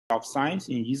of Science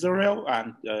in Israel,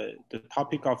 and the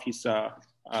topic of his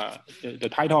the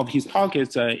title of his talk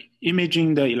is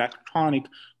Imaging the Electronic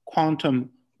Quantum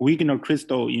Wigner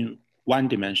Crystal in One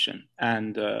Dimension.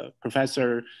 And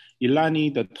Professor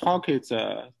Ilani, the talk is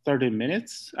 30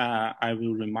 minutes. I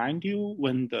will remind you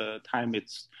when the time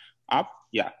is up.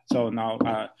 Yeah, so now,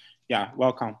 yeah,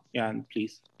 welcome, and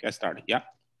please get started, yeah.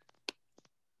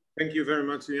 Thank you very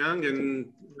much, Yang.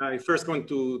 And I first want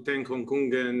to thank Hong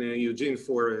Kong and Eugene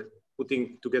for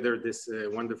putting together this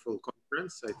wonderful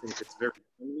conference. I think it's very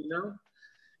timely now.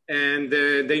 And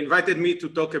they invited me to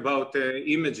talk about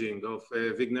imaging of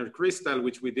Wigner crystal,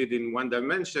 which we did in one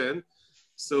dimension.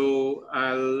 So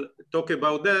I'll talk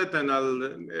about that, and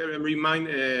I'll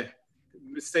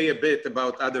say a bit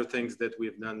about other things that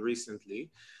we've done recently.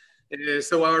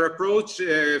 So our approach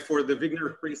for the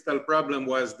Wigner crystal problem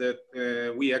was that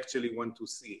we actually want to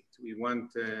see it. We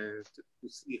want to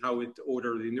see how it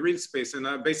ordered in real space.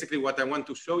 And basically what I want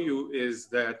to show you is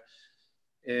that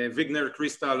Wigner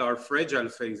crystal are fragile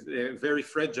very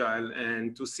fragile.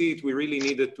 And to see it, we really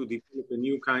needed to develop a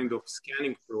new kind of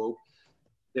scanning probe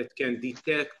that can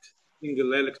detect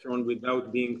single electron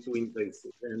without being too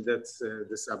invasive. And that's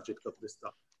the subject of this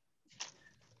talk.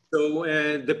 So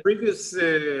the previous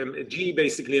G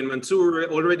basically and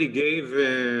Mansour already gave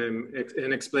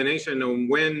an explanation on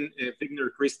when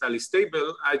Wigner crystal is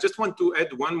stable. I just want to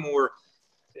add one more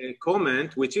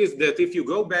comment, which is that if you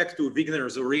go back to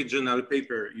Wigner's original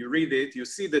paper, you read it, you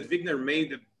see that Wigner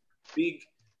made a big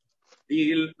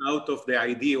deal out of the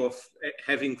idea of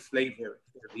having flavor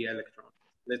for the electron.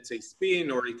 Let's say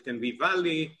spin, or it can be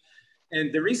valley.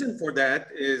 And the reason for that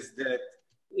is that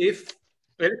if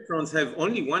electrons have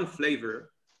only one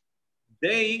flavor,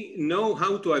 they know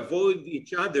how to avoid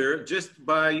each other just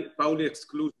by Pauli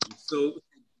exclusion. So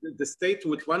the state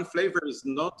with one flavor is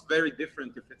not very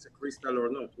different if it's a crystal or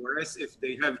not. Whereas if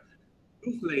they have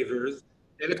two flavors,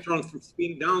 electrons from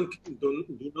spin down do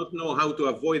not know how to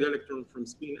avoid electrons from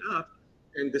spin up.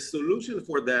 And the solution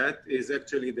for that is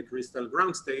actually the crystal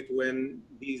ground state, when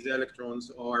these electrons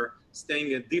are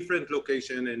staying at different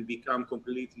location and become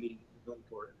completely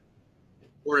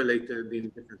non-correlated in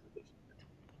different locations.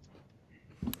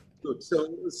 Good.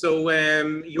 So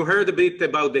you heard a bit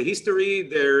about the history.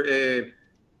 There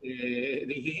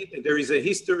is a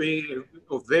history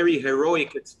of very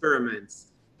heroic experiments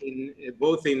in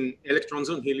both in electrons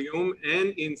on helium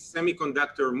and in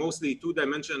semiconductor, mostly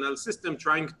two-dimensional system,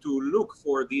 trying to look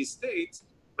for these states.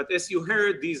 But as you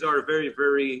heard, these are very,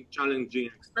 very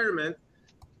challenging experiments.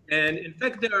 And in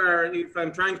fact, there are, if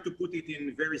I'm trying to put it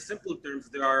in very simple terms,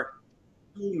 there are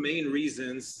two main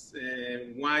reasons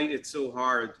why it's so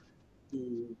hard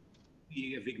to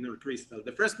be a Wigner crystal.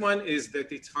 The first one is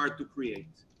that it's hard to create.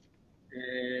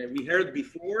 We heard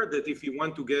before that if you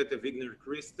want to get a Wigner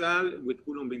crystal with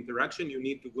Coulomb interaction, you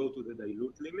need to go to the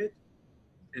dilute limit.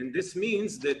 And this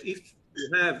means that if you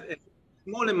have a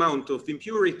small amount of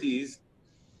impurities,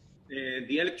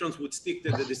 the electrons would stick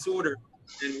to the disorder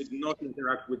and would not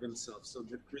interact with themselves. So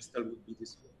the crystal would be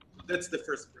disordered. So that's the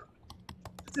first problem.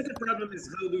 The second problem is,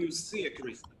 how do you see a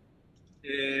crystal?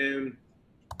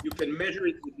 You can measure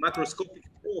it with macroscopic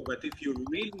probe, but if you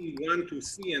really want to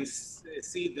see and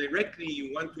see directly,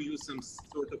 you want to use some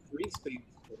sort of free space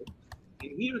probe.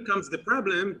 And here comes the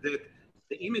problem that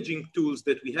the imaging tools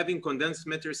that we have in condensed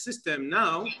matter system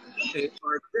now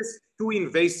are just too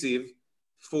invasive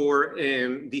for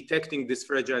detecting this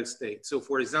fragile state. So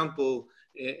for example,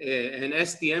 an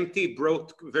STMT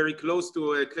brought very close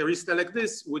to a crystal like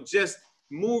this would just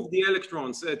move the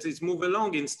electrons, it's move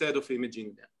along instead of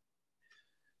imaging them.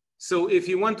 So if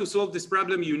you want to solve this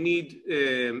problem, you need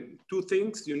two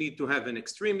things. You need to have an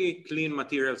extremely clean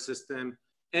material system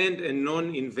and a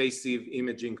non-invasive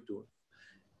imaging tool.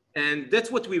 And that's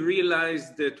what we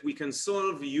realized that we can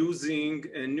solve using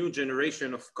a new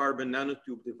generation of carbon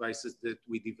nanotube devices that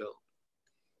we developed.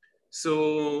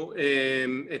 So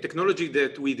a technology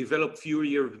that we developed a few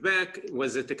years back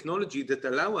was a technology that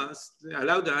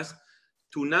allowed us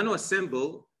to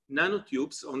nano-assemble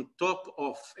nanotubes on top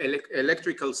of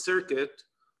electrical circuit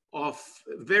of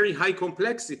very high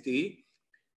complexity,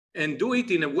 and do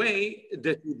it in a way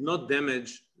that would not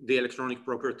damage the electronic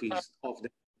properties of the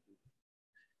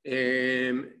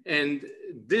and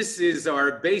this is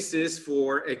our basis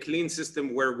for a clean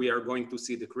system where we are going to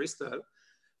see the crystal.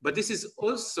 But this is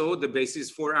also the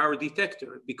basis for our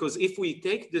detector, because if we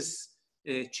take this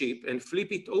chip and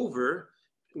flip it over,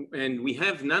 and we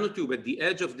have nanotube at the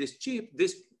edge of this chip,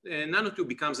 this nanotube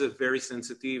becomes a very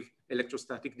sensitive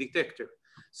electrostatic detector.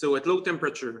 So at low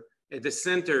temperature, at the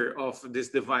center of this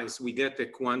device, we get a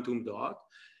quantum dot.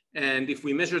 And if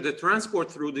we measure the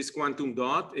transport through this quantum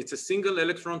dot, it's a single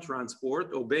electron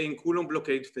transport obeying Coulomb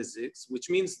blockade physics, which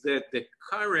means that the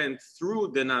current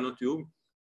through the nanotube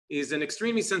is an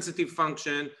extremely sensitive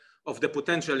function of the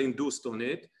potential induced on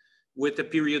it with a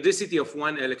periodicity of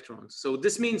 1 electron. So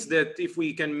this means that if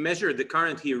we can measure the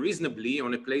current here reasonably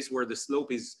on a place where the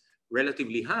slope is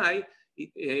relatively high,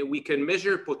 we can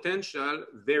measure potential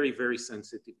very, very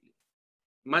sensitively,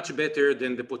 much better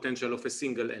than the potential of a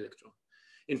single electron.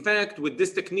 In fact, with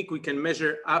this technique, we can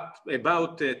measure up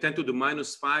about 10 to the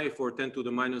minus 5 or 10 to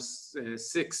the minus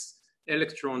 6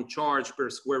 electron charge per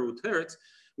square root hertz,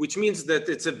 which means that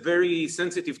it's a very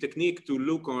sensitive technique to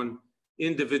look on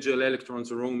individual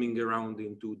electrons roaming around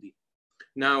in 2D.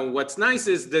 Now, what's nice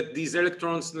is that these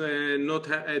electrons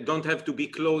don't have to be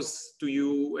close to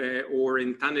you or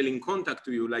in tunneling contact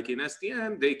to you like in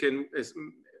STM. They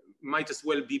might as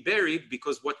well be buried,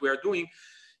 because what we are doing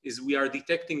is we are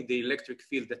detecting the electric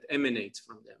field that emanates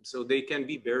from them. So they can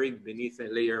be buried beneath a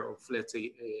layer of, let's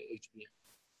say, HBM.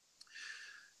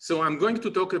 So I'm going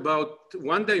to talk about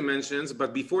one dimensions,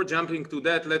 but before jumping to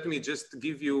that, let me just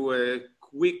give you a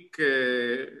quick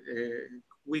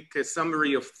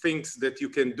summary of things that you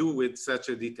can do with such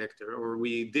a detector, or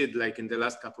we did like in the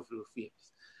last couple of years.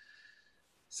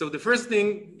 So the first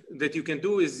thing that you can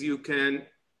do is you can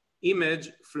image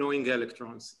flowing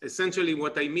electrons. Essentially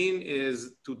what I mean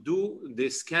is to do the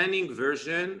scanning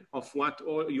version of what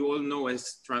you all know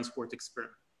as transport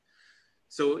experiment.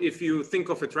 So if you think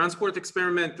of a transport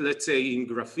experiment, let's say in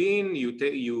graphene,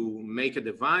 you make a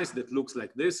device that looks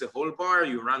like this, a whole bar,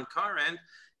 you run current,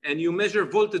 and you measure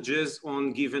voltages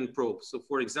on given probes. So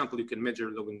for example, you can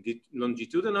measure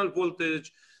longitudinal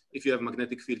voltage. If you have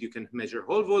magnetic field, you can measure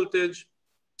Hall voltage.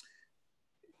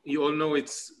 You all know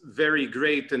it's very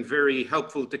great and very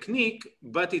helpful technique,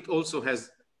 but it also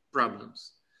has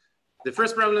problems. The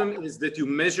first problem is that you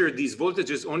measure these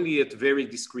voltages only at very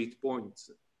discrete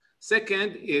points.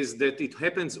 Second is that it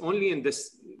happens only in the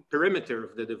perimeter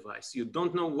of the device. You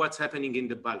don't know what's happening in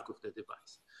the bulk of the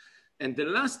device. And the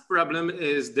last problem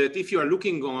is that if you are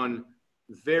looking on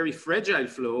very fragile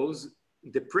flows,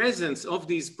 the presence of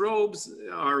these probes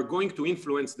are going to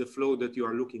influence the flow that you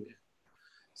are looking at.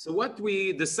 So what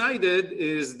we decided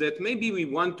is that maybe we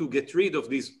want to get rid of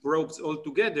these probes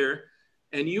altogether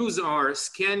and use our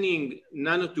scanning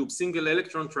nanotube single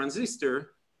electron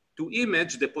transistor to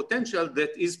image the potential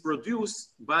that is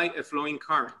produced by a flowing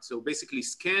current. So basically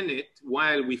scan it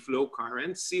while we flow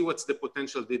current, see what's the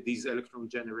potential that these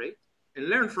electrons generate, and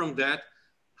learn from that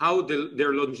how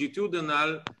their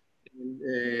longitudinal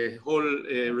Hall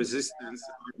resistance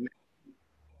are made.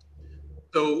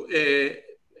 So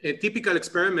a typical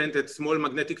experiment at small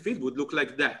magnetic field would look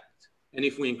like that. And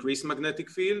if we increase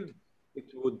magnetic field,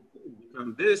 it would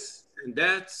become this and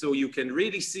that. So you can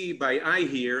really see by eye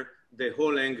here the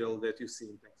whole angle that you see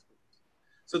in textbooks.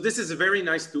 So this is a very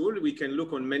nice tool. We can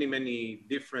look on many, many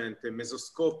different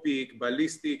mesoscopic,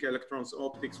 ballistic, electrons,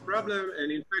 optics problem.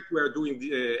 And in fact, we are doing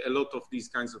a lot of these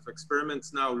kinds of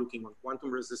experiments now, looking on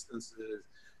quantum resistances,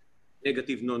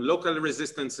 negative non-local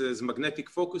resistances, magnetic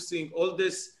focusing, all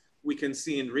this we can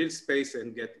see in real space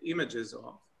and get images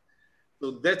of.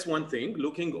 So that's one thing,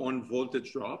 looking on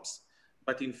voltage drops.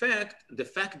 But in fact, the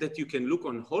fact that you can look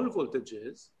on Hall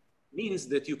voltages means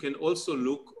that you can also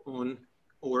look on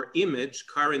or image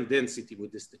current density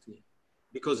with this technique.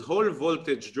 Because Hall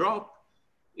voltage drop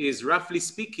is roughly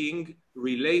speaking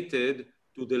related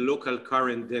to the local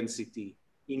current density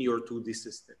in your 2D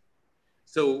system.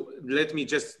 So let me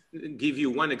just give you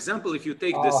one example. If you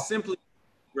take the simple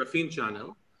graphene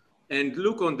channel and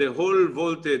look on the Hall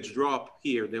voltage drop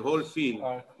here, the Hall field,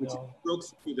 which is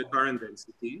close to the current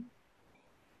density.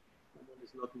 Someone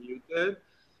is not muted.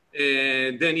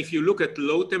 Then if you look at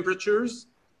low temperatures,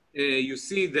 you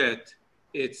see that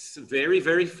it's very,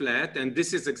 very flat. And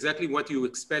this is exactly what you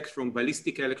expect from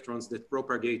ballistic electrons that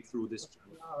propagate through this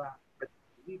channel. But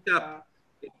heat up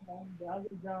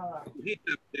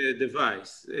the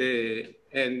device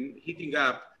and heating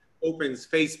up opens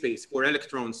phase space for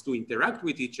electrons to interact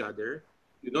with each other.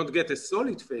 You don't get a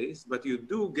solid phase, but you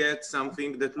do get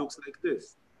something that looks like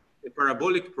this, a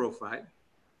parabolic profile.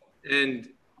 And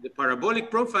the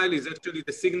parabolic profile is actually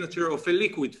the signature of a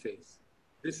liquid phase.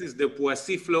 This is the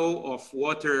Poissy flow of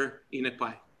water in a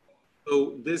pipe.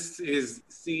 So this is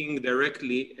seeing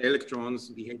directly electrons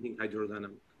behaving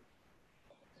hydrodynamically.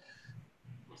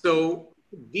 So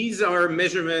these are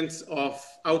measurements of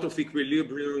out of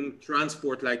equilibrium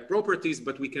transport-like properties,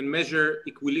 but we can measure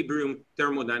equilibrium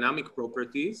thermodynamic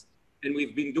properties. And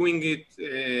we've been doing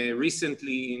it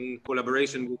recently in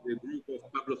collaboration with the group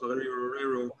of Pablo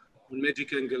Ferreiro on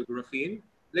magic angle graphene.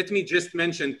 let me just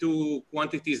mention two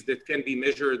quantities that can be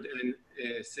measured and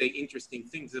say interesting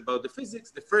things about the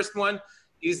physics. The first one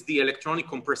is the electronic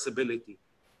compressibility.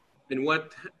 And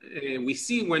what we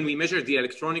see when we measure the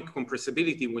electronic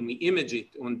compressibility, when we image it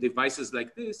on devices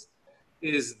like this,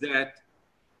 is that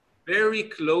very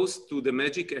close to the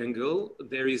magic angle,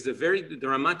 there is a very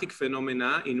dramatic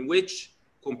phenomena in which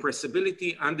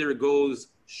compressibility undergoes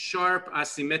sharp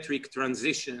asymmetric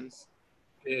transitions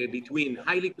between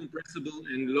highly compressible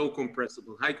and low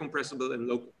compressible, high compressible and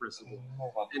low compressible.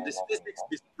 And this physics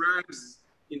describes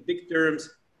in big terms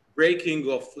breaking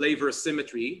of flavor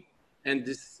symmetry. And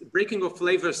this breaking of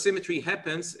flavor symmetry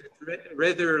happens at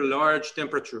rather large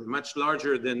temperature, much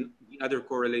larger than the other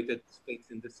correlated states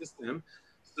in the system.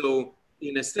 So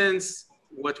in a sense,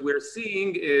 what we're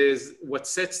seeing is what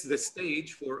sets the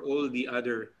stage for all the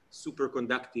other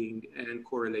superconducting and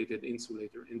correlated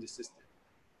insulator in the system.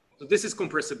 So this is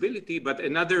compressibility, but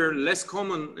another less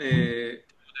common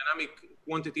thermodynamic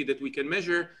quantity that we can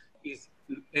measure is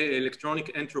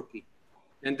electronic entropy.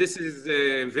 And this is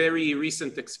a very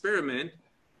recent experiment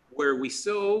where we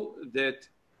saw that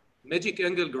magic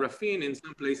angle graphene in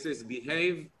some places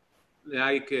behave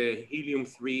like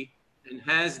helium-3 and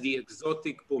has the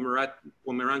exotic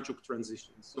Pomeranchuk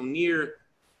transition. So near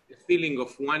a filling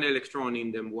of one electron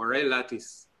in the Moiré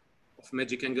lattice of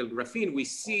magic angle graphene, we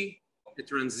see a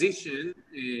transition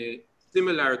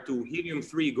similar to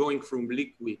helium-3 going from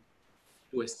liquid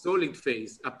to a solid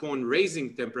phase upon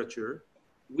raising temperature.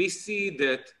 We see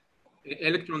that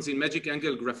electrons in magic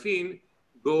angle graphene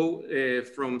go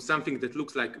from something that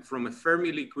looks like from a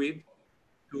Fermi liquid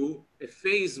to a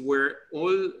phase where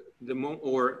all the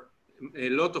a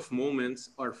lot of moments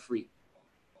are free,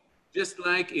 just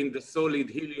like in the solid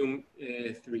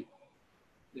helium-3.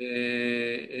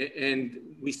 And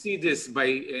we see this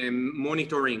by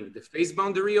monitoring the phase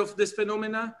boundary of this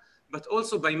phenomena, but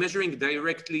also by measuring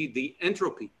directly the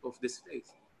entropy of this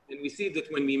phase. And we see that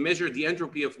when we measure the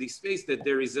entropy of this phase, that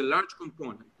there is a large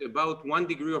component, about 1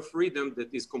 degree of freedom,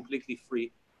 that is completely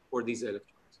free for these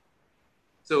electrons.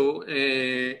 So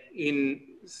in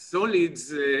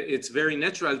solids, it's very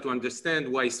natural to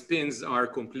understand why spins are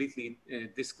completely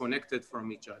disconnected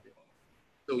from each other.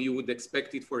 So you would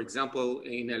expect it, for example,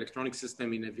 in an electronic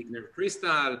system in a Wigner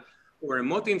crystal or a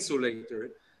Mott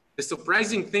insulator. The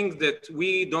surprising thing that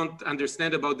we don't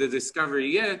understand about the discovery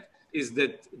yet is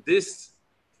that this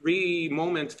free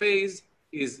moment phase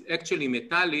is actually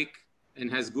metallic and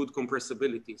has good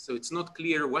compressibility. So it's not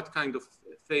clear what kind of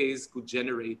phase could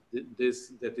generate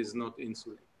this that is not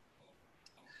insulated.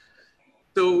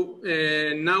 So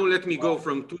now let me go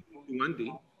from 2D to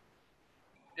 1D.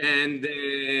 And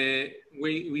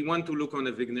we want to look on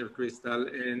a Wigner crystal,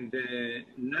 and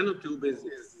nanotube is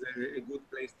a good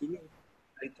place to look.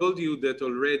 I told you that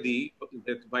already,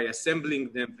 that by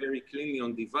assembling them very cleanly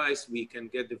on device, we can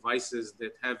get devices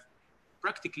that have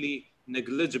practically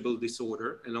negligible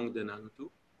disorder along the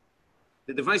nanotube.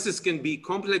 The devices can be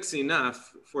complex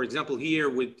enough, for example, here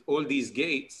with all these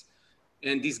gates,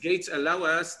 and these gates allow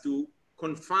us to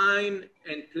confine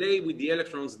and play with the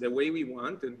electrons the way we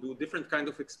want and do different kind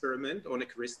of experiment on a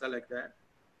crystal like that.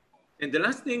 And the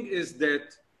last thing is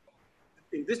that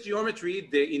in this geometry,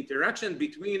 the interaction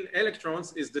between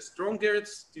electrons is the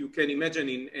strongest you can imagine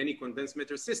in any condensed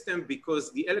matter system,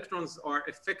 because the electrons are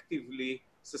effectively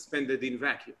suspended in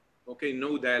vacuum. Okay,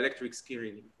 no dielectric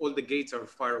scattering. All the gates are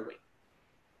far away.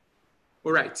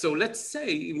 All right, so let's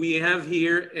say we have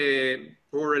here a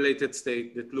correlated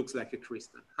state that looks like a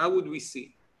crystal. How would we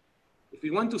see? If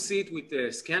we want to see it with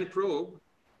a scan probe,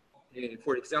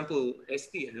 for example,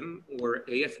 STM or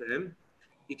AFM,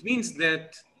 it means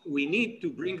that we need to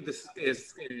bring the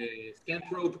scan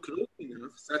probe close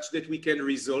enough such that we can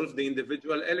resolve the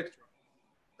individual electron.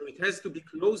 So it has to be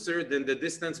closer than the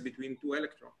distance between two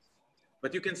electrons.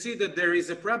 But you can see that there is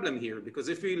a problem here, because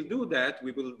if we'll do that,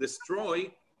 we will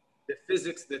destroy the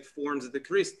physics that forms the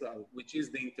crystal, which is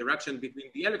the interaction between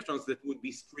the electrons that would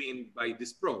be screened by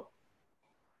this probe.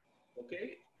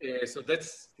 Okay, so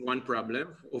that's one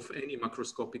problem of any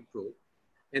macroscopic probe.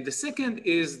 And the second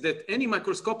is that any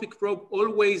microscopic probe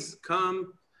always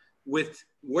come with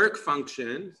work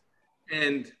functions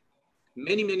and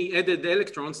many added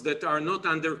electrons that are not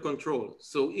under control.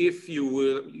 So if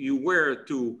you were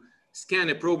to scan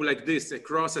a probe like this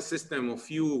across a system of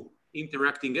few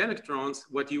interacting electrons,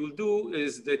 what you will do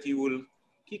is that you will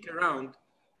kick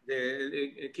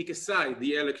aside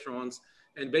the electrons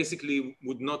and basically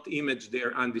would not image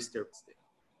their undisturbed state.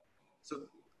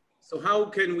 So how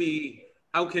can we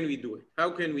do it? How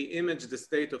can we image the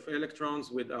state of electrons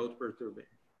without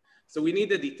perturbation? So we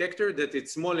need a detector that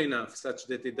it's small enough such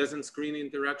that it doesn't screen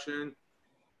interaction,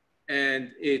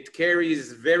 and it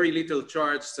carries very little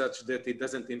charge such that it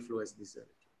doesn't influence this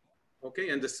electron. Okay,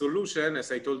 and the solution,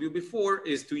 as I told you before,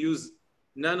 is to use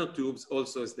nanotubes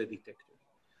also as the detector.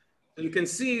 You can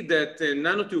see that a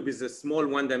nanotube is a small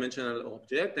one-dimensional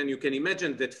object, and you can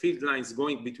imagine that field lines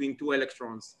going between two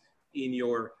electrons in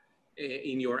your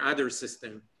other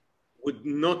system would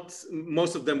not,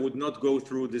 most of them would not go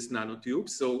through this nanotube,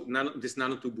 so this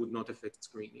nanotube would not affect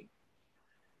screening.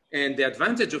 And the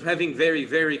advantage of having very,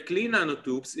 very clean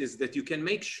nanotubes is that you can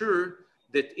make sure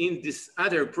that in this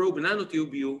other probe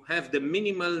nanotube, you have the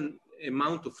minimal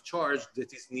amount of charge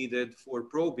that is needed for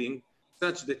probing,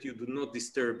 such that you do not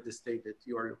disturb the state that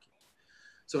you are looking at.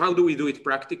 So how do we do it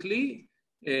practically?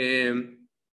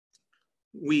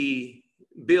 We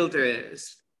built a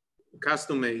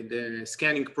custom-made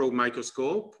scanning probe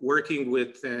microscope working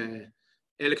with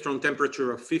electron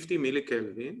temperature of 50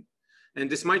 millikelvin. And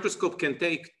this microscope can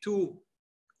take two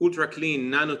ultra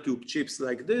clean nanotube chips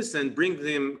like this and bring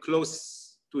them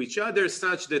close to each other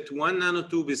such that one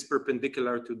nanotube is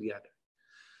perpendicular to the other.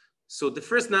 So the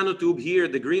first nanotube here,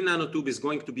 the green nanotube, is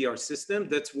going to be our system.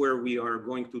 That's where we are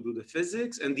going to do the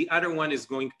physics. And the other one is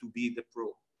going to be the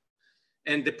probe.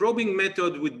 And the probing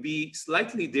method would be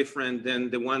slightly different than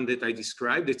the one that I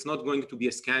described. It's not going to be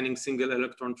a scanning single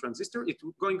electron transistor. It's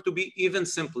going to be even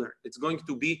simpler. It's going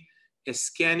to be a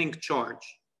scanning charge.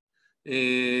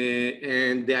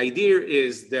 And the idea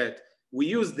is that we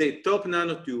use the top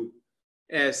nanotube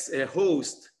as a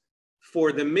host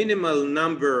for the minimal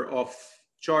number of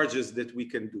charges that we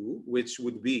can do, which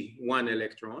would be one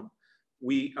electron.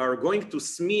 We are going to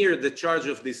smear the charge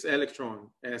of this electron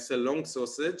as a long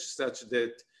sausage such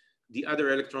that the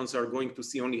other electrons are going to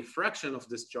see only a fraction of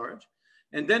this charge.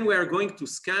 And then we are going to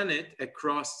scan it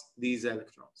across these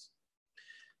electrons.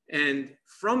 And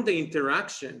from the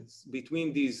interactions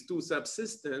between these two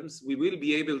subsystems, we will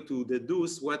be able to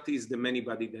deduce what is the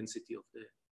many-body density of the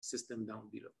system down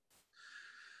below.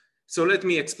 So let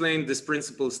me explain this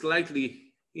principle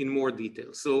slightly in more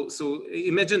detail. So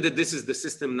imagine that this is the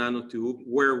system nanotube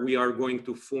where we are going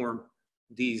to form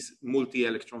these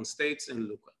multi-electron states and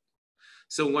look at.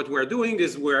 So what we're doing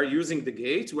is we're using the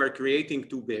gates, we're creating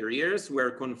two barriers,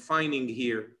 we're confining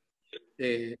here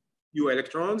few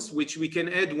electrons, which we can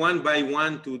add one by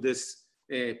one to this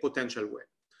potential web.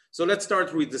 So let's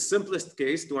start with the simplest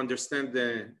case to understand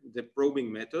the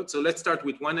probing method. So let's start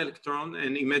with one electron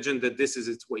and imagine that this is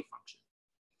its wave function.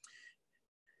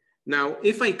 Now,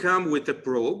 if I come with a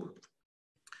probe,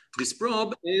 this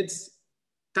probe adds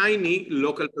tiny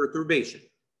local perturbation.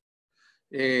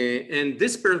 And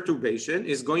this perturbation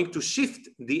is going to shift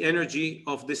the energy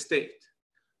of the state.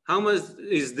 How much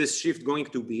is this shift going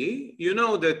to be? You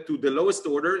know that to the lowest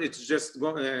order, it's just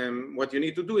what you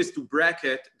need to do is to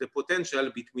bracket the potential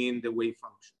between the wave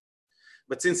function.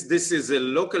 But since this is a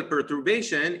local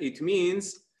perturbation, it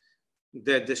means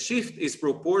that the shift is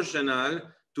proportional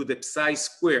to the psi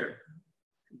square,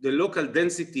 the local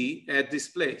density at this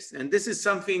place. And this is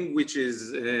something which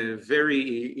is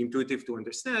very intuitive to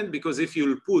understand, because if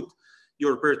you put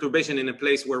your perturbation in a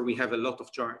place where we have a lot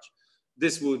of charge,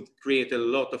 this would create a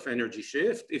lot of energy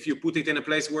shift. If you put it in a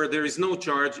place where there is no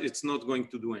charge, it's not going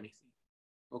to do anything,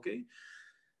 okay?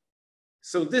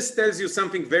 So this tells you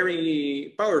something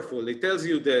very powerful. It tells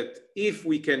you that if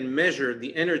we can measure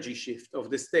the energy shift of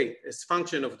the state as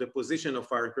function of the position of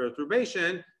our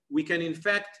perturbation, we can in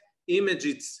fact image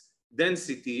its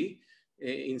density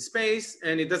in space,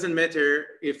 and it doesn't matter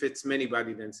if it's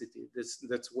many-body density.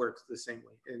 That works the same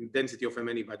way, and density of a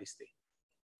many-body state.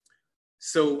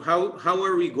 So how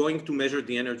are we going to measure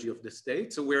the energy of the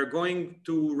state? So we're going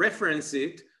to reference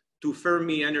it to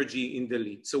Fermi energy in the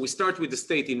lead. So we start with the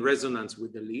state in resonance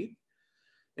with the lead.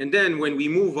 And then when we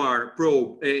move our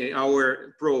probe, the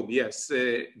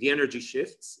energy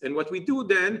shifts. And what we do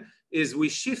then is we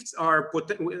shift our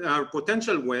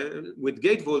potential with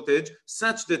gate voltage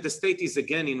such that the state is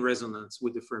again in resonance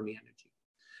with the Fermi energy.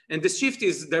 And the shift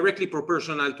is directly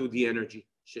proportional to the energy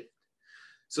shift.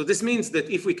 So this means that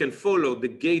if we can follow the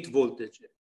gate voltage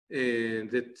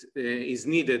that is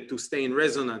needed to stay in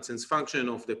resonance as function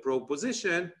of the probe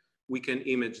position, we can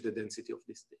image the density of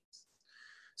these states.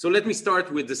 So let me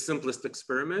start with the simplest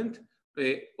experiment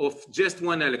of just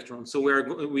one electron. So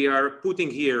we are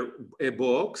putting here a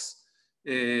box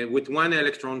with one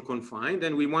electron confined,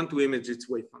 and we want to image its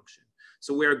wave function.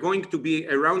 So we are going to be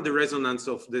around the resonance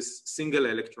of this single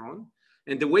electron.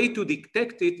 And the way to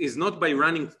detect it is not by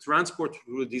running transport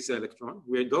through this electron.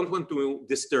 We don't want to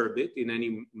disturb it in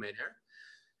any manner.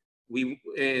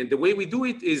 The way we do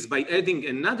it is by adding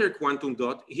another quantum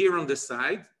dot here on the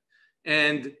side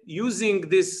and using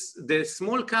the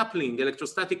small coupling,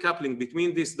 electrostatic coupling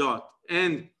between this dot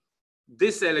and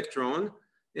this electron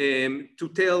to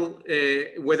tell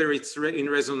whether it's in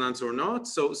resonance or not.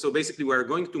 So basically we're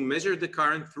going to measure the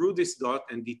current through this dot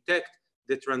and detect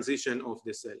the transition of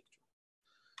this electron.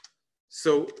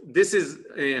 So this is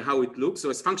how it looks. So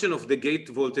as function of the gate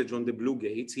voltage on the blue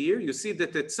gates here, you see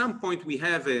that at some point we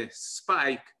have a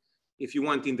spike, if you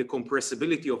want, in the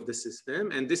compressibility of the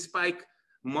system. And this spike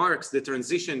marks the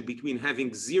transition between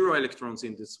having 0 electrons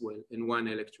in this well and 1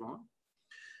 electron.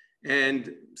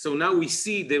 And so now we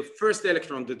see the first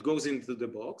electron that goes into the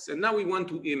box, and now we want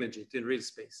to image it in real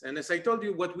space. And as I told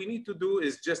you, what we need to do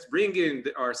is just bring in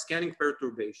our scanning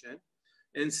perturbation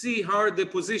and see how the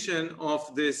position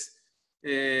of this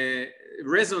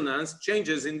resonance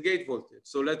changes in gate voltage.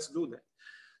 So let's do that.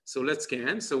 So let's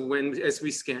scan. So as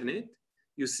we scan it,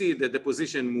 you see that the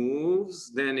position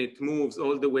moves, then it moves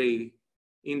all the way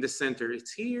in the center,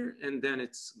 it's here, and then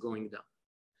it's going down.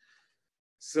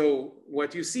 So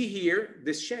what you see here,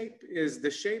 this shape is the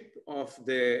shape of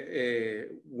the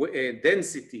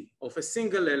density of a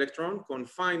single electron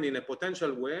confined in a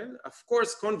potential well, of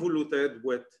course convoluted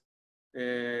with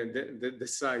the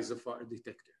size of our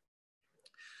detector.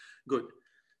 Good.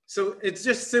 So it's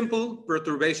just simple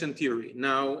perturbation theory.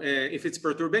 Now, if it's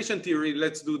perturbation theory,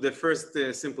 let's do the first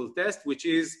simple test, which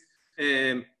is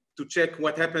to check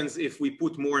what happens if we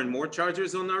put more and more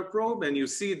charges on our probe. And you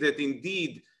see that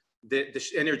indeed, the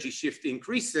energy shift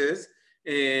increases,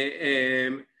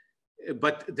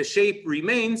 but the shape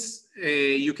remains.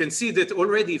 You can see that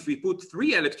already if we put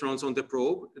 3 electrons on the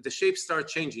probe, the shape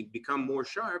starts changing, become more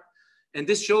sharp. And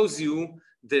this shows you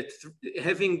that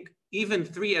having even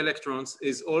 3 electrons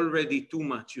is already too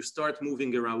much. You start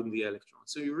moving around the electrons.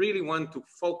 So you really want to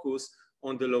focus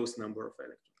on the lowest number of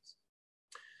electrons.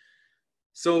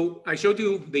 So I showed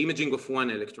you the imaging of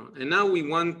 1 electron, and now we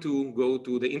want to go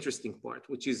to the interesting part,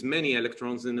 which is many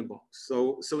electrons in a box.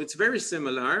 So it's very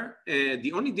similar.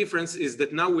 The only difference is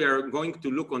that now we are going to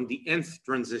look on the nth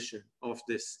transition of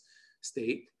this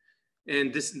state.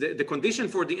 And the condition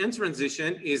for the nth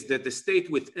transition is that the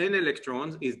state with n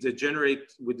electrons is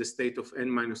degenerate with the state of n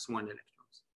minus 1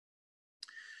 electrons.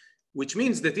 Which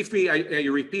means that if I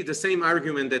repeat the same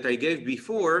argument that I gave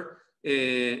before,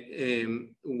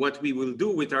 what we will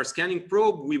do with our scanning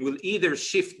probe, we will either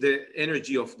shift the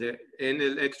energy of the n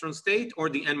electron state or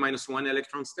the n minus 1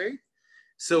 electron state.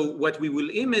 So what we will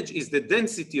image is the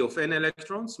density of n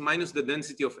electrons minus the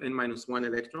density of n minus 1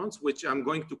 electrons, which I'm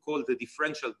going to call the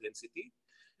differential density.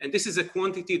 And this is a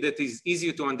quantity that is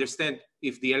easier to understand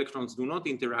if the electrons do not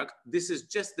interact. This is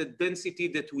just the density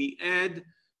that we add,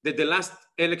 that the last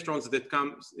electrons that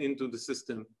comes into the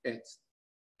system adds.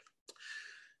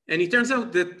 And it turns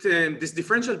out that this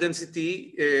differential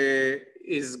density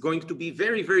is going to be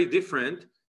very, very different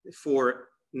for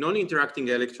non-interacting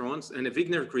electrons and a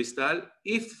Wigner crystal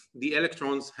if the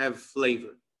electrons have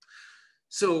flavor.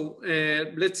 So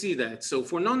let's see that. So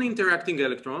for non-interacting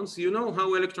electrons, you know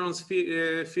how electrons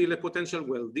feel a potential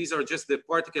well. These are just the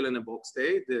particle in a box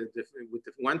state with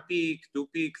 1 peak, 2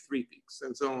 peak, 3 peaks,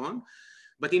 and so on.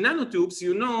 But in nanotubes,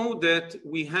 you know that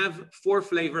we have 4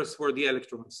 flavors for the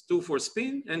electrons, 2 for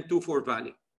spin and 2 for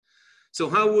valley. So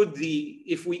how would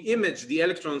if we image the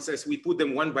electrons as we put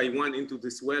them 1 by 1 into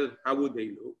this well, how would they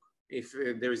look if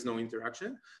there is no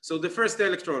interaction? So the first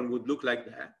electron would look like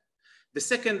that. The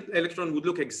second electron would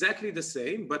look exactly the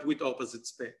same, but with opposite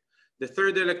spin. The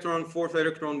third electron, fourth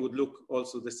electron would look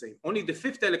also the same. Only the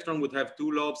fifth electron would have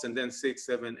 2 lobes and then 6,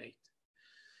 7, 8.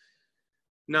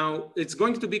 Now, it's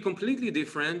going to be completely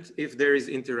different if there is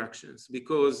interactions,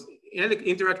 because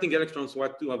interacting electrons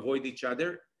want to avoid each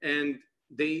other and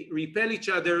they repel each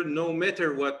other no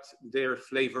matter what their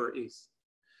flavor is.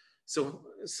 So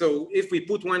if we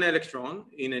put 1 electron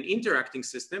in an interacting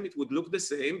system, it would look the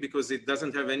same because it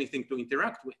doesn't have anything to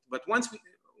interact with. But once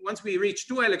we reach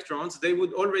 2 electrons, they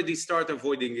would already start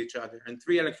avoiding each other, and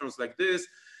 3 electrons like this,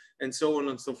 and so on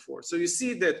and so forth. So you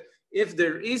see that if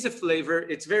there is a flavor,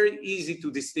 it's very easy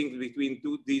to distinguish between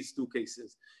these 2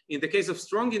 cases. In the case of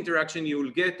strong interaction, you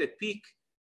will get a peak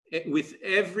with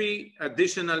every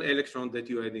additional electron that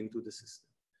you add into the system.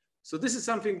 So this is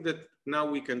something that now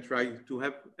we can try to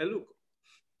have a look.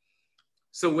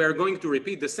 So we're going to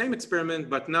repeat the same experiment,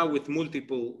 but now with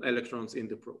multiple electrons in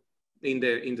the probe, in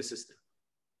the system.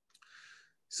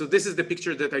 So this is the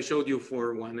picture that I showed you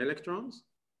for 1 electron.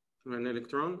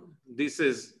 This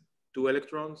is 2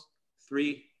 electrons,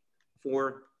 3,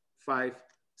 4, 5,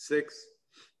 6.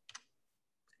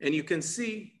 And you can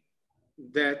see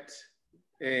that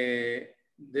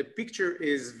the picture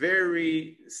is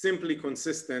very simply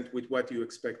consistent with what you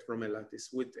expect from a lattice.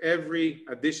 With every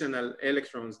additional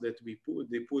electrons that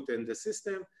they put in the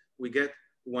system, we get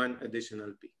 1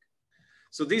 additional peak.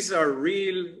 So these are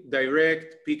real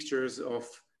direct pictures of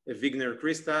a Wigner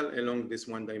crystal along this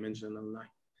one-dimensional line.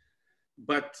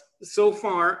 But so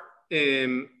far,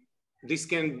 this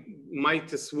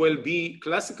might as well be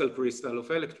classical crystal of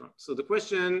electrons. So the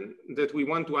question that we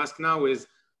want to ask now is,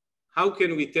 how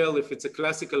can we tell if it's a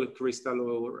classical crystal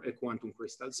or a quantum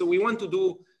crystal? So we want to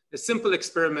do a simple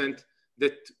experiment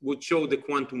that would show the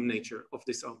quantum nature of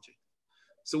this object.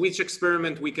 So which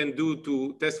experiment we can do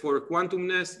to test for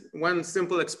quantumness? One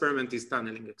simple experiment is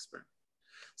tunneling experiment.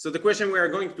 So the question we are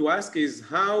going to ask is,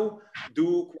 how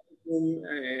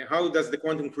does the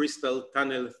quantum crystal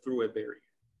tunnel through a barrier?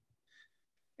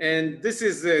 And this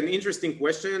is an interesting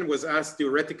question, was asked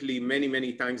theoretically many,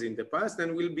 many times in the past,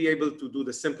 and we'll be able to do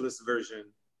the simplest version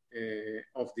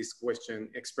of this question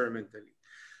experimentally.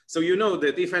 So you know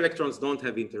that if electrons don't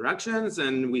have interactions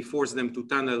and we force them to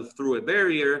tunnel through a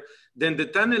barrier, then the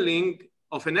tunneling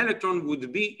of an electron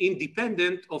would be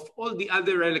independent of all the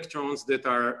other electrons that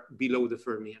are below the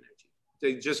Fermi energy.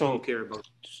 They just don't care about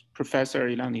it. Professor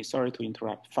Ilani, sorry to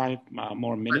interrupt, 5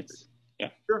 more minutes. Yeah.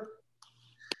 Sure.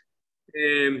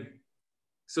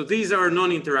 So these are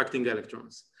non-interacting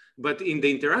electrons. But in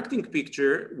the interacting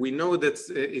picture, we know that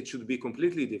it should be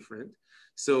completely different.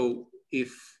 So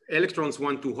if electrons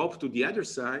want to hop to the other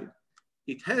side,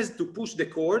 it has to push the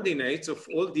coordinates of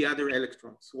all the other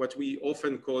electrons, what we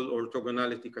often call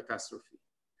orthogonality catastrophe.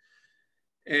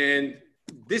 And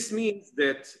this means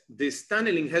that this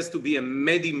tunneling has to be a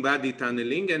many-body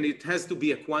tunneling, and it has to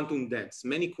be a quantum dense.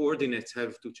 Many coordinates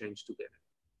have to change together,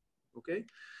 okay?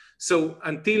 So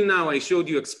until now, I showed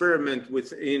you experiment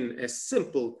within a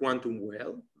simple quantum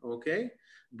well, okay?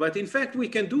 But in fact, we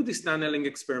can do this tunneling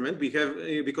experiment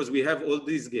because we have all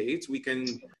these gates. We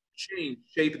can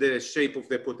shape the shape of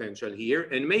the potential here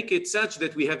and make it such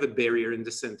that we have a barrier in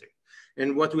the center.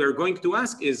 And what we are going to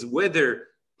ask is whether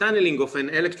tunneling of an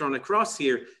electron across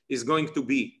here is going to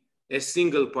be a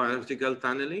single particle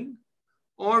tunneling,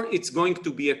 or it's going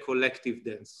to be a collective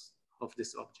dance of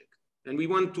this object. And we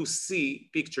want to see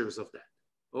pictures of that,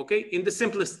 okay? In the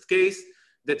simplest case,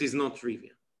 that is not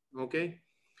trivial, okay?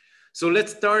 So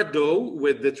let's start though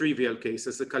with the trivial case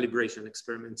as a calibration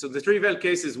experiment. So the trivial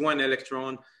case is one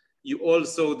electron. You all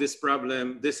saw this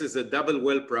problem. This is a double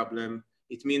well problem.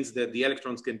 It means that the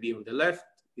electrons can be on the left,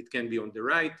 it can be on the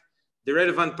right. The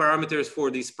relevant parameters for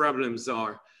these problems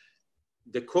are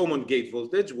the common gate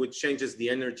voltage, which changes the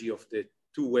energy of the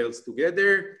two wells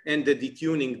together, and the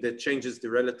detuning that changes the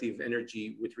relative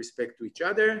energy with respect to each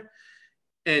other.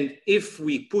 And if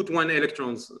we put one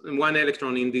electron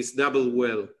in this double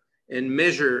well and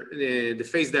measure the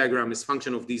phase diagram as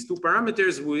function of these two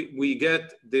parameters, we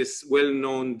get this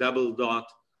well-known double dot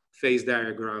phase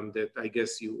diagram that I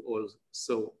guess you all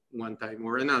saw one time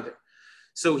or another.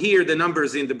 So here the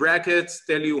numbers in the brackets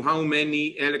tell you how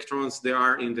many electrons there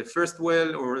are in the first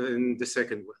well or in the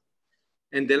second well.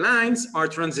 And the lines are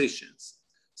transitions.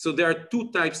 So there are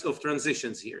two types of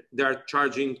transitions here. There are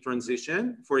charging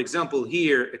transition. For example,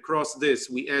 here across this,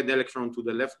 we add electron to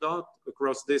the left dot.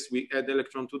 Across this, we add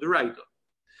electron to the right dot.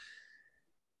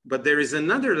 But there is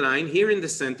another line here in the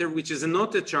center, which is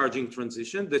not a charging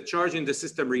transition. The charge in the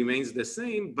system remains the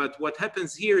same, but what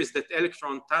happens here is that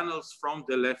electron tunnels from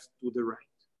the left to the right.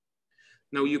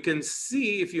 Now you can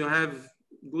see, if you have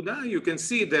good eye, you can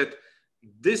see that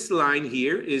this line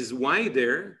here is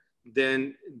wider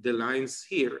than the lines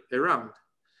here around.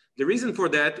 The reason for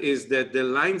that is that the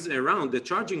lines around, the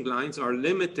charging lines, are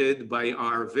limited by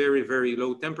our very, very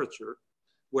low temperature,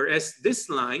 whereas this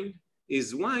line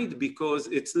is wide because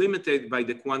it's limited by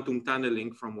the quantum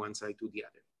tunneling from one side to the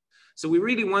other. So we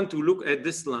really want to look at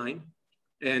this line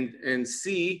and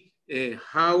see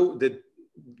how the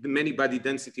many-body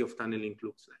density of tunneling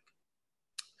looks like.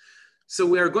 So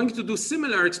we are going to do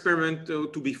similar experiment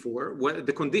to before.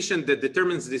 The condition that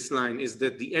determines this line is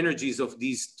that the energies of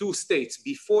these two states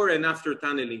before and after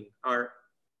tunneling are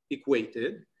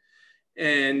equated.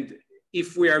 And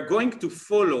if we are going to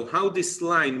follow how this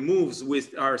line moves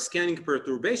with our scanning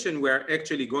perturbation, we are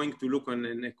actually going to look on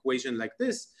an equation like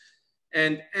this.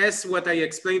 And as what I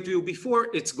explained to you before,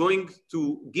 it's going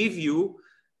to give you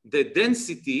the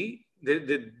density,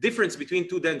 the difference between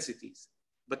two densities.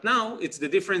 But now it's the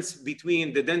difference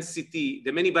between the density,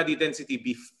 the many-body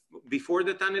density before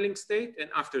the tunneling state and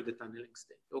after the tunneling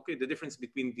state. Okay, the difference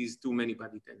between these two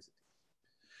many-body densities.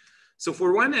 So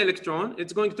for one electron,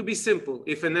 it's going to be simple.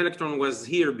 If an electron was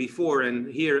here before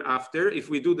and here after, if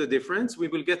we do the difference, we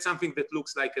will get something that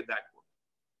looks like a dipole.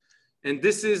 And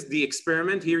this is the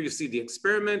experiment. Here you see the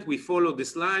experiment. We follow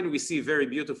this line. We see very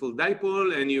beautiful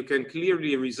dipole, and you can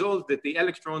clearly resolve that the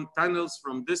electron tunnels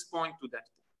from this point to that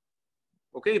point.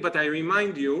 Okay, but I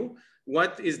remind you,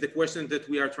 what is the question that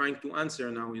we are trying to answer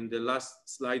now in the last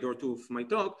slide or two of my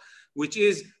talk, which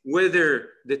is whether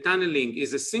the tunneling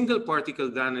is a single particle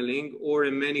tunneling or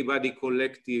a many-body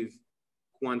collective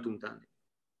quantum tunneling.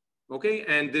 Okay,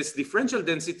 and this differential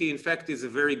density, in fact, is a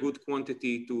very good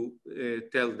quantity to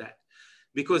tell that.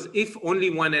 Because if only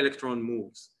one electron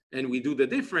moves and we do the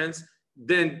difference,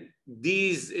 then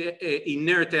these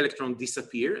inert electrons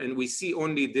disappear and we see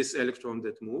only this electron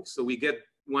that moves. So we get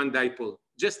one dipole,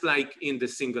 just like in the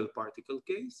single particle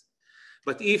case.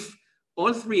 But if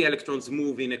all three electrons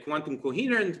move in a quantum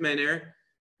coherent manner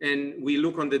and we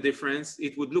look on the difference,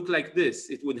 it would look like this.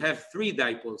 It would have three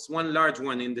dipoles, one large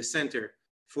one in the center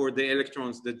for the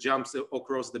electrons that jumps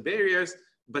across the barriers,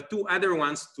 but two other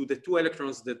ones to the two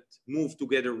electrons that move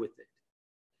together with it.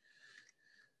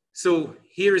 So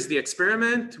here is the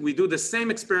experiment. We do the same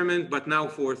experiment, but now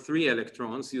for three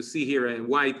electrons. You see here a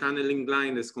wide tunneling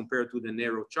line as compared to the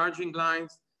narrow charging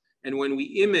lines. And when we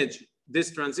image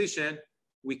this transition,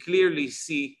 we clearly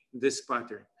see this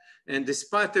pattern. And this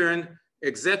pattern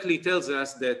exactly tells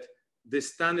us that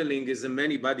this tunneling is a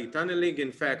many-body tunneling.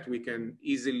 In fact, we can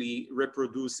easily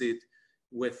reproduce it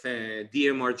with a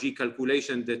DMRG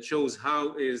calculation that shows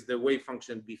how is the wave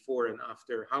function before and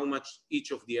after, how much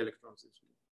each of the electrons is moving.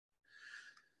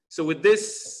 So with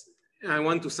this, I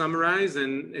want to summarize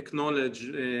and acknowledge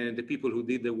the people who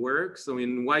did the work. So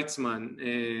in Weizmann,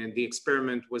 the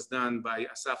experiment was done by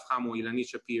Asaf Hamo, Ilani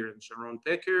Shapir, and Sharon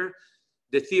Pecker.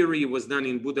 The theory was done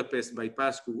in Budapest by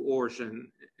Pascu, Orsh, and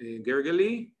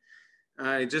Gergely.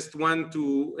 I just want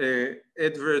to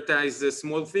advertise a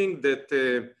small thing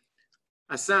that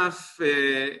Asaf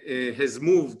has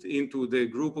moved into the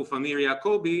group of Amir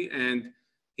Yacobi, and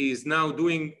he is now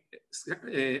doing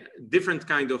a different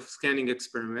kind of scanning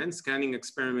experiment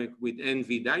with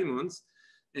NV diamonds.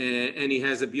 And he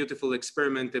has a beautiful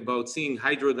experiment about seeing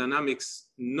hydrodynamics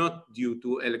not due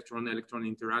to electron-electron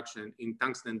interaction in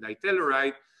tungsten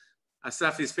ditelluride.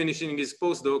 Asaf is finishing his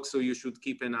postdoc, so you should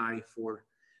keep an eye for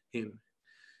him.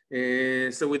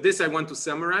 So with this, I want to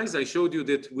summarize. I showed you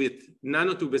that with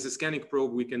nanotube as a scanning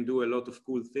probe, we can do a lot of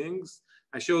cool things.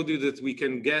 I showed you that we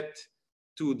can get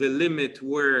to the limit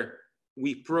where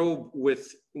we probe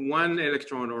with one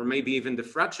electron or maybe even the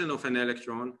fraction of an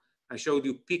electron. I showed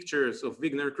you pictures of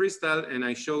Wigner crystal, and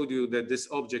I showed you that this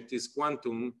object is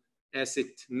quantum as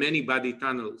it many-body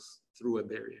tunnels through a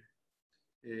barrier.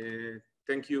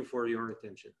 Thank you for your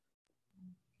attention.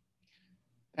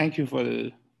 Thank you for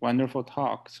the wonderful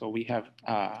talk. So we have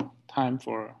time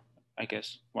for, I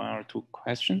guess, one or two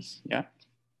questions. Yeah.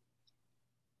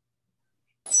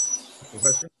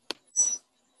 Question?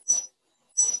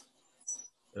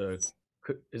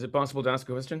 Is it possible to ask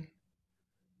a question?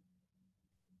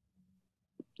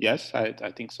 Yes,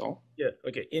 I think so. Yeah,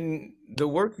 okay. In the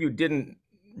work, you didn't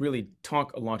really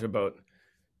talk a lot about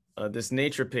this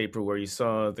Nature paper where you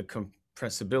saw the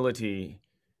compressibility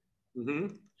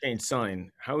change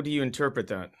sign. How do you interpret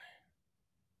that?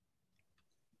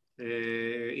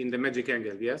 In the magic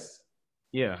angle, yes?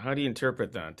 Yeah, how do you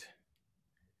interpret that?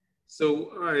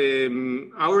 So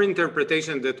our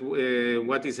interpretation that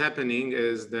what is happening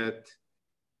is that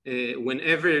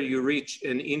whenever you reach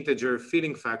an integer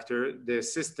filling factor, the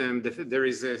system, there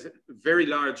is a very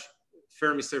large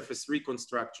Fermi surface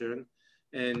reconstruction.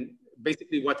 And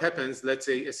basically what happens, let's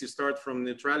say, as you start from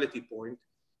neutrality point,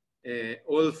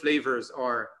 all flavors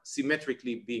are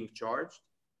symmetrically being charged.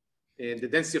 And the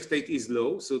density of state is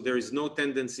low, so there is no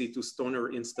tendency to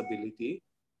stoner instability.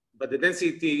 But the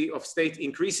density of state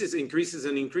increases, increases,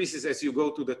 and increases as you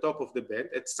go to the top of the bed.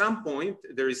 At some point,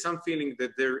 there is some feeling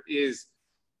that there is,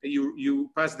 you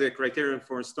pass the criterion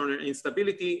for stoner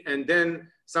instability, and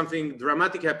then something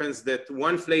dramatic happens that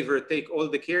one flavor take all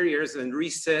the carriers and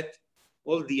reset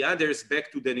all the others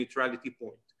back to the neutrality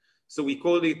point. So we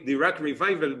call it Dirac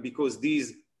revival because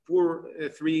these poor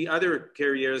three other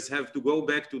carriers have to go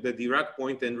back to the Dirac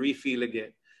point and refill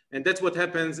again. And that's what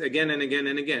happens again and again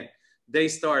and again. They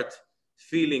start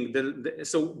feeling,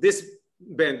 so this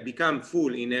band become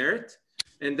full inert,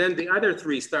 and then the other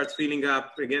three start filling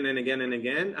up again and again and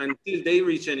again until they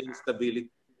reach an instability.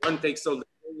 One takes all the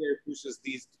carrier, pushes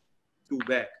these two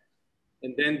back,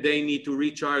 and then they need to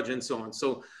recharge and so on.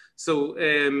 So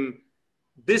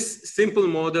this simple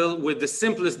model with the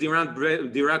simplest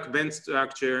Dirac band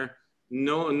structure,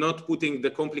 not putting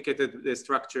the complicated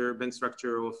band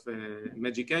structure of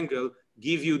magic angle,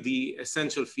 give you the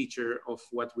essential feature of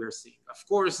what we're seeing. Of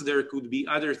course, there could be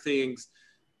other things,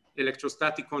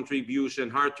 electrostatic contribution,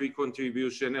 Hartree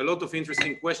contribution, a lot of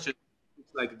interesting questions.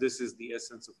 It's like this is the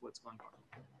essence of what's going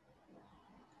on.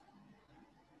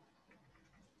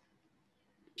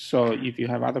 So if you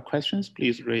have other questions,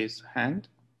 please raise hand.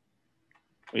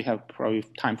 We have probably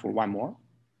time for one more.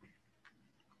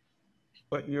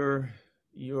 But your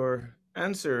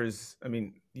answers, I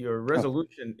mean, your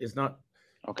resolution is not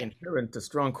inherent to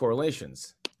strong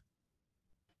correlations.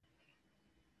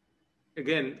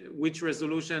 Again, which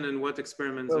resolution and what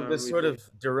experiments well, are this we sort doing?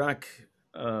 of Dirac,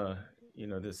 you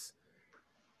know, this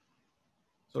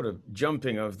sort of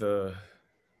jumping of the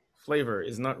flavor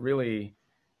is not really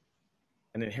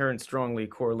an inherent strongly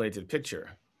correlated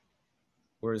picture.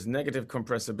 Whereas negative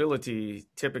compressibility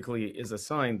typically is a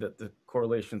sign that the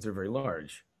correlations are very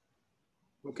large.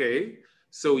 Okay,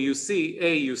 so you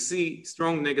see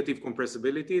strong negative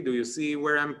compressibility. Do you see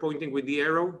where I'm pointing with the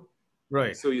arrow?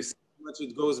 Right. So you see how much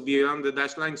it goes beyond the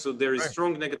dashed line. So there is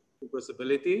strong negative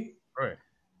compressibility. Right.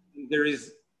 There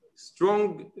is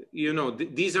strong, you know,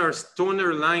 these are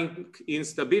Stoner-like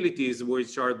instabilities,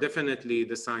 which are definitely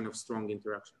the sign of strong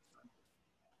interaction.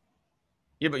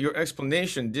 Yeah, but your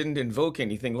explanation didn't invoke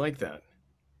anything like that.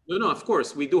 No, of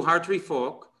course. We do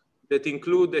Hartree-Fock that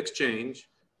include exchange,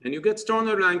 and you get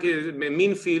Stoner-like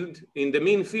mean field. In the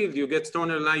mean field, you get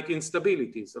Stoner-like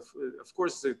instabilities. Of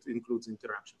course, it includes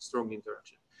interaction, strong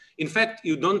interaction. In fact,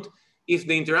 you don't, if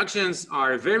the interactions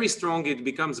are very strong, it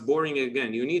becomes boring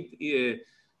again. You need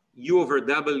U over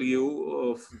W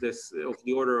of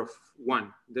the order of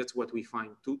 1. That's what we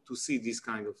find to see this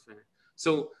kind of.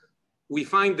 So we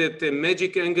find that the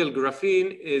magic angle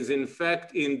graphene is in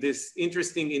fact in this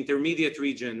interesting intermediate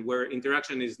region where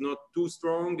interaction is not too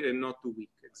strong and not too weak.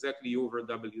 Exactly U over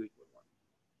W equal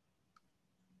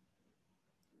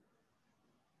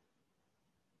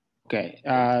 1.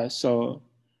 Okay, so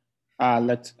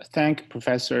let's thank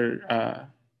Professor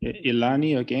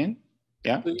Ilani again.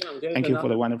 Yeah, thank you for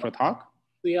the wonderful talk.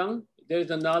 Young, there's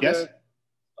another. Yes.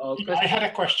 Question. I had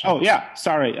a question. Oh yeah,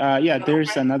 sorry. Yeah,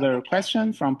 there's another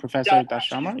question from Professor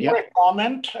Dashamar. Yeah.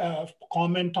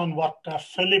 Comment on what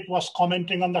Philip was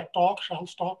commenting on that talk,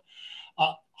 Shahal's talk.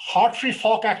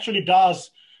 Hartree-Fock actually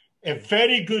does a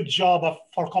very good job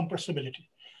for compressibility.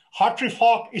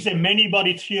 Hartree-Fock is a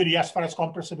many-body theory as far as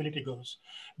compressibility goes,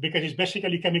 because it's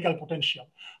basically chemical potential.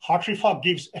 Hartree-Fock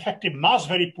gives effective mass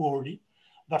very poorly,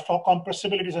 but for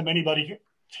compressibility is a many-body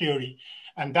theory.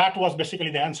 And that was basically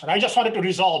the answer. I just wanted to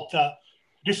resolve the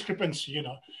discrepancy. You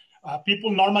know, people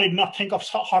normally do not think of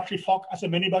Hartree-Fock as a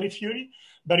many-body theory,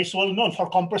 but it's well known for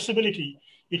compressibility.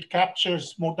 It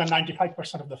captures more than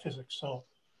 95% of the physics. So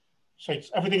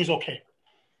everything is okay.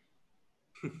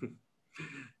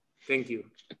 Thank you.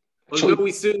 Although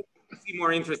we still see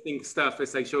more interesting stuff,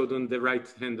 as I showed on the right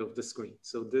hand of the screen.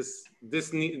 So this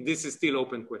is still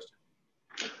open question.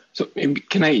 So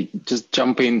can I just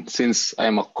jump in? Since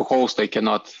I'm a co-host, I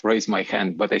cannot raise my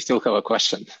hand, but I still have a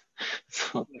question.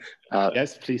 So,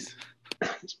 yes, please.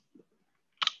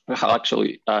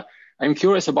 Actually, I'm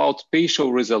curious about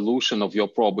spatial resolution of your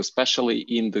probe, especially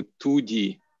in the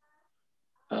 2D.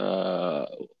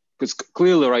 Because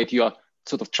clearly, right, you are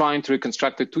sort of trying to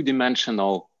reconstruct a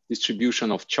two-dimensional distribution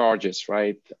of charges,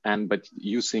 right? But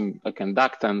using a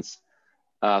conductance.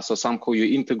 So somehow you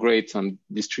integrate some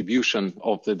distribution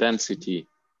of the density.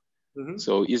 Mm-hmm.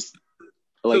 So is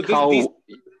like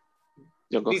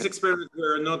these experiments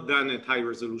were not done at high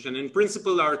resolution. In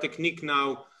principle, our technique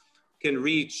now can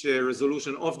reach a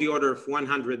resolution of the order of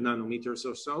 100 nanometers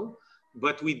or so,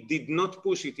 but we did not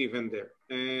push it even there.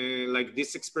 Like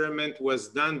this experiment was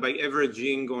done by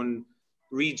averaging on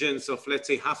regions of, let's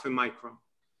say, 0.5 micron.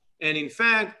 And in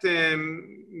fact,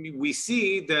 we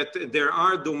see that there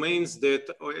are domains that,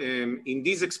 in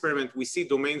this experiment, we see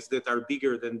domains that are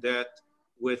bigger than that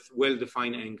with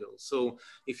well-defined angles. So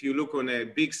if you look on a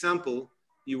big sample,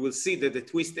 you will see that the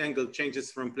twist angle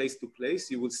changes from place to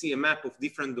place. You will see a map of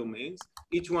different domains,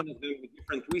 each one of them with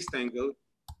different twist angle.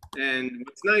 And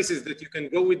what's nice is that you can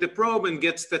go with the probe and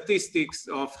get statistics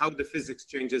of how the physics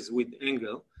changes with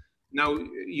angle. Now,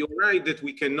 you're right that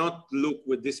we cannot look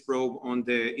with this probe on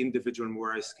the individual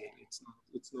Moiré scale.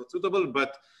 It's not suitable,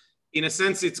 but in a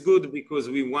sense, it's good because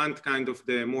we want kind of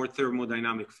the more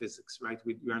thermodynamic physics, right?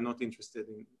 We are not interested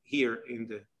in here in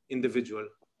the individual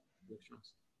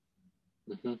electrons.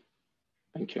 Mm-hmm.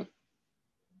 Thank you.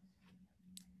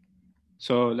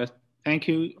 So thank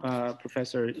you,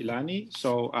 Professor Ilani.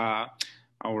 So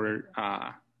our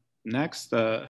next